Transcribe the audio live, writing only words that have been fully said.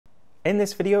In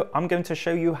this video, I'm going to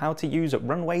show you how to use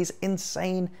Runway's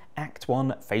insane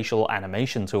Act-One facial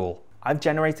animation tool. I've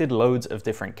generated loads of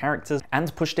different characters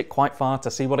and pushed it quite far to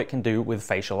see what it can do with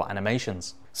facial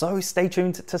animations. So stay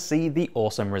tuned to see the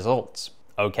awesome results.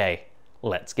 Okay,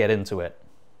 let's get into it.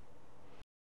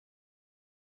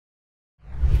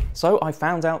 So I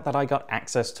found out that I got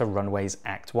access to Runway's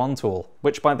Act-One tool,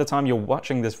 which by the time you're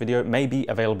watching this video may be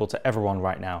available to everyone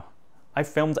right now. I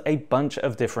filmed a bunch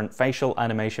of different facial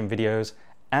animation videos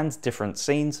and different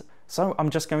scenes, so I'm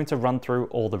just going to run through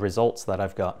all the results that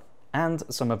I've got and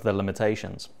some of the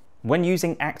limitations. When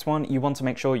using Act-One, you want to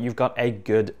make sure you've got a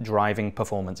good driving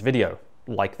performance video,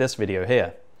 like this video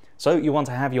here. So you want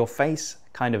to have your face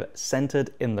kind of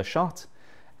centered in the shot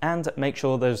and make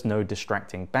sure there's no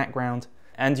distracting background,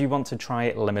 and you want to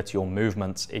try limit your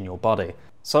movements in your body.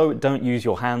 So don't use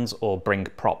your hands or bring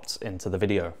props into the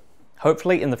video.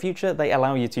 Hopefully in the future they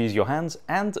allow you to use your hands,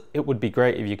 and it would be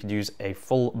great if you could use a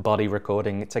full body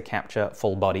recording to capture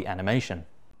full body animation.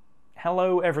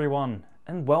 Hello everyone,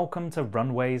 and welcome to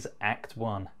Runway's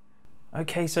Act-One.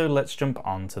 Okay, so let's jump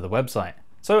on to the website.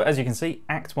 So as you can see,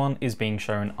 Act-One is being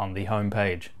shown on the home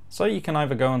page. So you can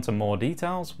either go into more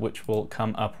details, which will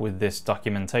come up with this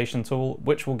documentation tool,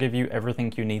 which will give you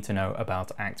everything you need to know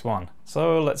about Act-One.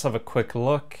 So let's have a quick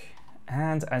look.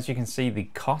 And as you can see, the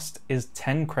cost is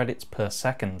 10 credits per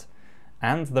second,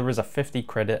 and there is a 50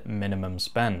 credit minimum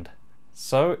spend.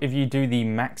 So if you do the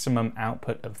maximum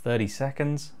output of 30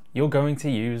 seconds, you're going to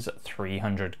use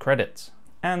 300 credits.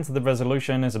 And the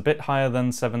resolution is a bit higher than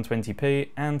 720p,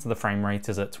 and the frame rate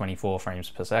is at 24 frames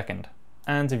per second.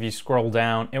 And if you scroll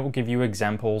down, it will give you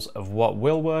examples of what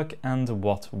will work and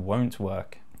what won't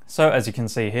work. So as you can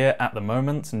see here, at the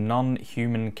moment,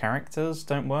 non-human characters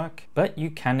don't work, but you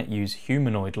can use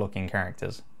humanoid looking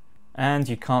characters. And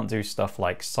you can't do stuff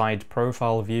like side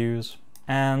profile views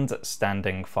and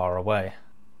standing far away.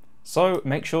 So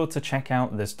make sure to check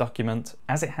out this document,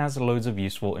 as it has loads of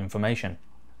useful information.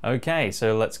 Okay,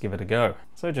 so let's give it a go.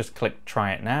 So just click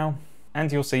try it now,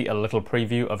 and you'll see a little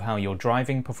preview of how your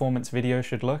driving performance video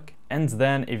should look. And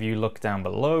then if you look down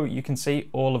below, you can see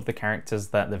all of the characters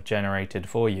that they've generated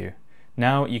for you.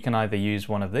 Now you can either use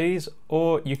one of these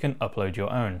or you can upload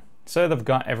your own. So they've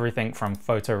got everything from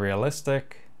photorealistic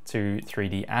to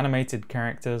 3D animated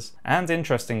characters, and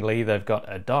interestingly they've got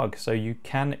a dog, so you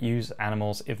can use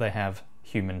animals if they have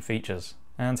human features.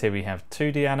 And here we have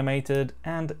 2D animated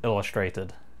and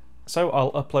illustrated. So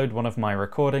I'll upload one of my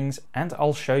recordings and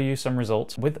I'll show you some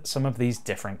results with some of these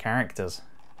different characters.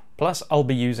 Plus I'll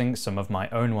be using some of my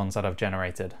own ones that I've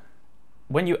generated.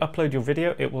 When you upload your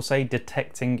video, it will say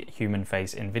detecting human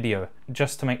face in video,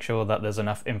 just to make sure that there's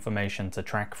enough information to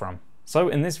track from. So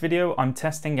in this video, I'm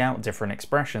testing out different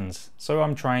expressions. So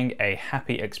I'm trying a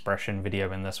happy expression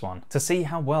video in this one to see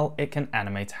how well it can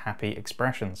animate happy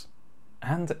expressions.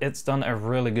 And it's done a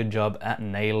really good job at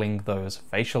nailing those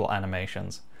facial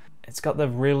animations. It's got the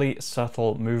really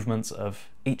subtle movements of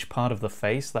each part of the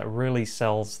face that really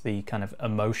sells the kind of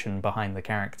emotion behind the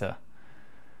character.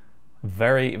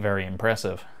 Very, very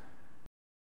impressive.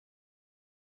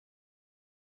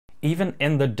 Even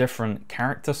in the different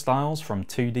character styles from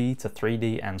 2D to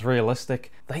 3D and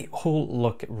realistic, they all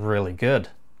look really good.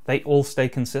 They all stay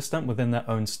consistent within their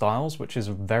own styles, which is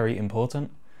very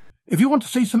important. If you want to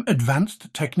see some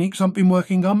advanced techniques I've been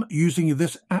working on using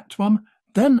this Act-One,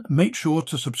 then make sure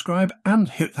to subscribe and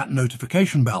hit that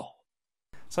notification bell.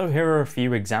 So here are a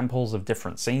few examples of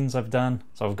different scenes I've done.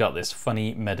 So I've got this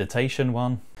funny meditation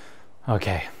one.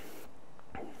 Okay,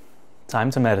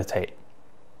 time to meditate.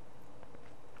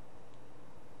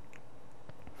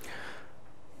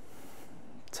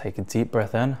 Take a deep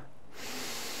breath in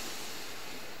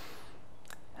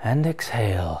and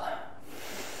exhale.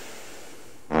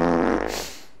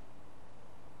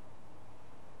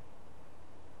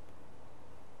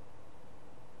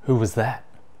 Who was that?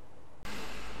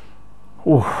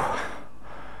 Ooh,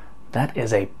 that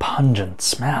is a pungent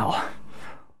smell.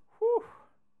 Whew.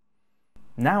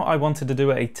 Now I wanted to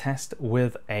do a test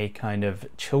with a kind of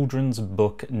children's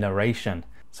book narration.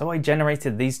 So I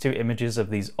generated these two images of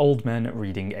these old men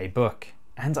reading a book,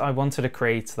 and I wanted to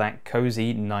create that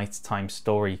cozy nighttime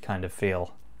story kind of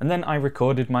feel. And then I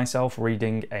recorded myself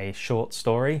reading a short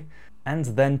story, and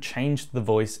then changed the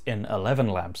voice in 11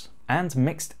 Labs. And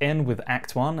mixed in with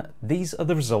Act-One, these are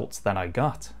the results that I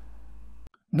got.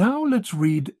 Now let's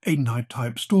read a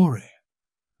nighttime story.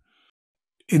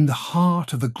 In the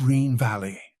heart of a green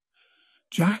valley,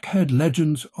 Jack heard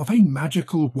legends of a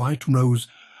magical white rose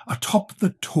atop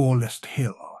the tallest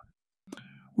hill,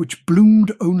 which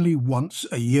bloomed only once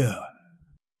a year.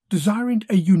 Desiring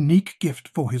a unique gift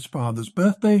for his father's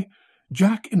birthday,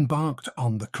 Jack embarked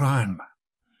on the climb.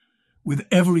 With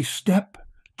every step,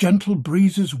 gentle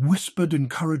breezes whispered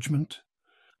encouragement.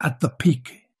 At the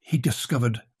peak, he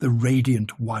discovered the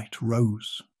radiant white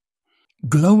rose.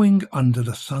 Glowing under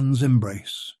the sun's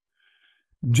embrace,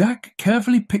 Jack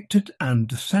carefully picked it and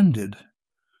descended,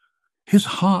 his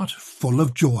heart full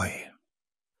of joy.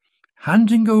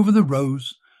 Handing over the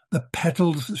rose, the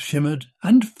petals shimmered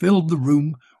and filled the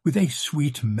room with a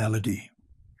sweet melody.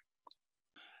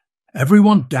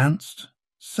 Everyone danced,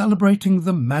 celebrating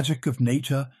the magic of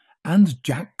nature and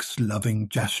Jack's loving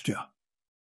gesture.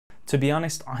 To be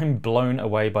honest, I'm blown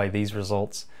away by these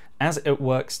results, as it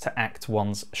works to Act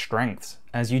 1's strengths,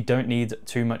 as you don't need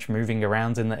too much moving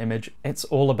around in the image. It's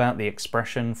all about the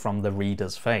expression from the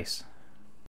reader's face.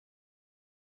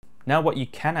 Now what you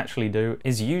can actually do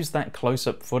is use that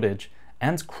close-up footage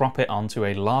and crop it onto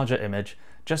a larger image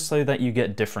just so that you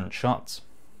get different shots.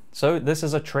 So this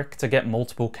is a trick to get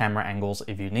multiple camera angles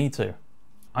if you need to.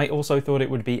 I also thought it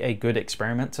would be a good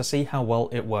experiment to see how well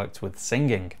it worked with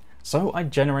singing. So I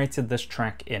generated this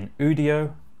track in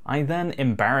Udio. I then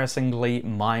embarrassingly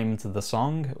mimed the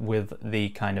song with the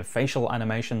kind of facial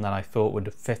animation that I thought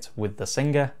would fit with the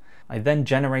singer. I then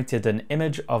generated an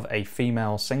image of a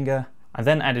female singer. I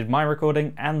then added my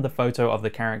recording and the photo of the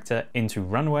character into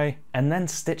Runway, and then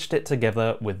stitched it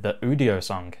together with the Udio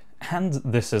song. And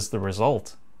this is the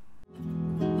result.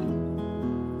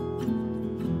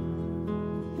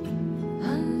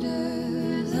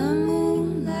 Under the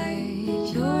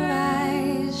moonlight, your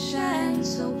eyes shine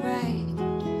so bright.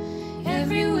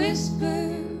 Every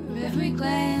whisper, every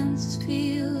glance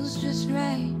feels just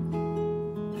right.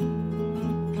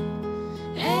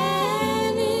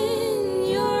 And in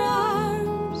your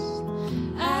arms,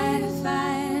 I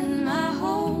find my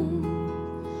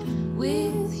home.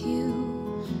 With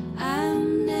you,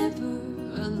 I'm never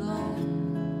alone.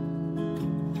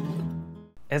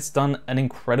 It's done an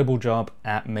incredible job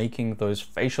at making those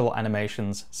facial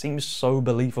animations seem so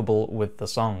believable with the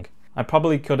song. I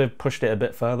probably could have pushed it a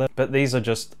bit further, but these are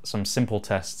just some simple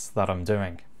tests that I'm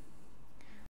doing.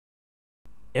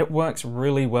 It works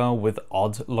really well with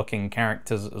odd looking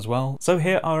characters as well. So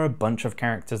here are a bunch of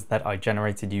characters that I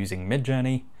generated using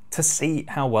Midjourney to see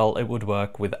how well it would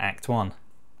work with Act 1.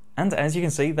 And as you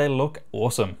can see, they look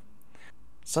awesome.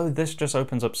 So this just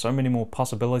opens up so many more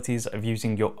possibilities of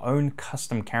using your own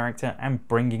custom character and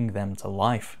bringing them to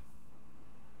life.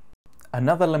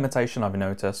 Another limitation I've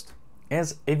noticed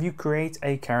is if you create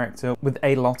a character with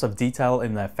a lot of detail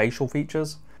in their facial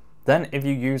features, then if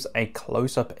you use a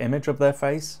close-up image of their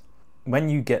face, when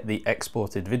you get the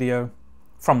exported video,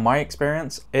 from my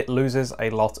experience, it loses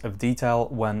a lot of detail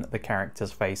when the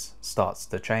character's face starts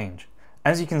to change.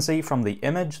 As you can see from the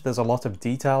image, there's a lot of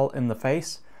detail in the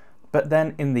face, but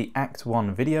then in the Act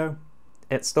 1 video,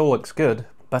 it still looks good,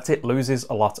 but it loses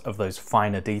a lot of those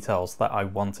finer details that I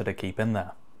wanted to keep in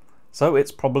there. So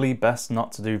it's probably best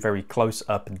not to do very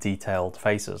close-up detailed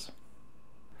faces.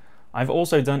 I've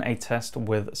also done a test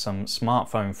with some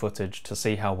smartphone footage to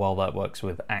see how well that works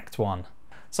with Act 1.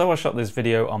 So I shot this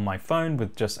video on my phone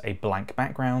with just a blank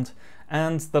background,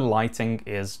 and the lighting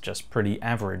is just pretty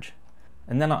average.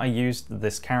 And then I used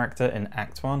this character in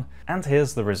Act 1, and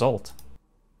here's the result.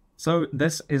 So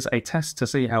this is a test to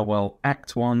see how well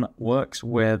Act 1 works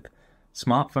with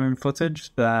smartphone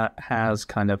footage that has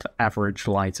kind of average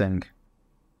lighting.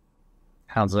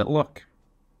 How does it look?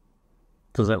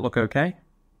 Does it look okay?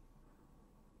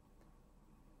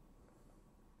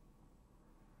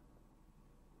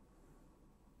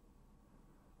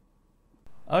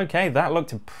 Okay, that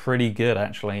looked pretty good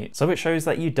actually. So it shows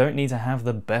that you don't need to have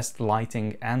the best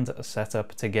lighting and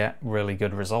setup to get really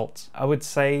good results. I would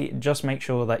say just make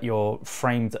sure that you're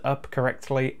framed up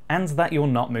correctly and that you're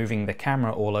not moving the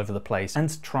camera all over the place,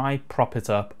 and try prop it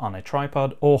up on a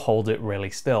tripod or hold it really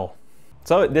still.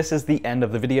 So this is the end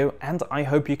of the video, and I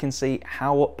hope you can see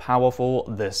how powerful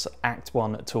this Act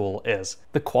 1 tool is.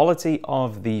 The quality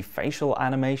of the facial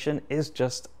animation is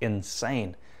just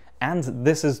insane. And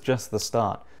this is just the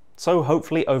start. So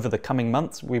hopefully over the coming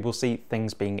months we will see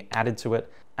things being added to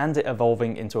it and it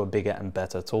evolving into a bigger and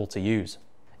better tool to use.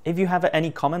 If you have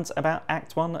any comments about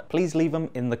Act 1, please leave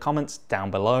them in the comments down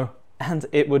below. And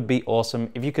it would be awesome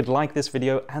if you could like this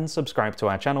video and subscribe to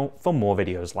our channel for more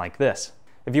videos like this.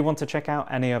 If you want to check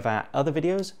out any of our other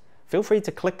videos, feel free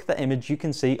to click the image you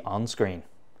can see on screen.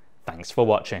 Thanks for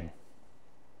watching.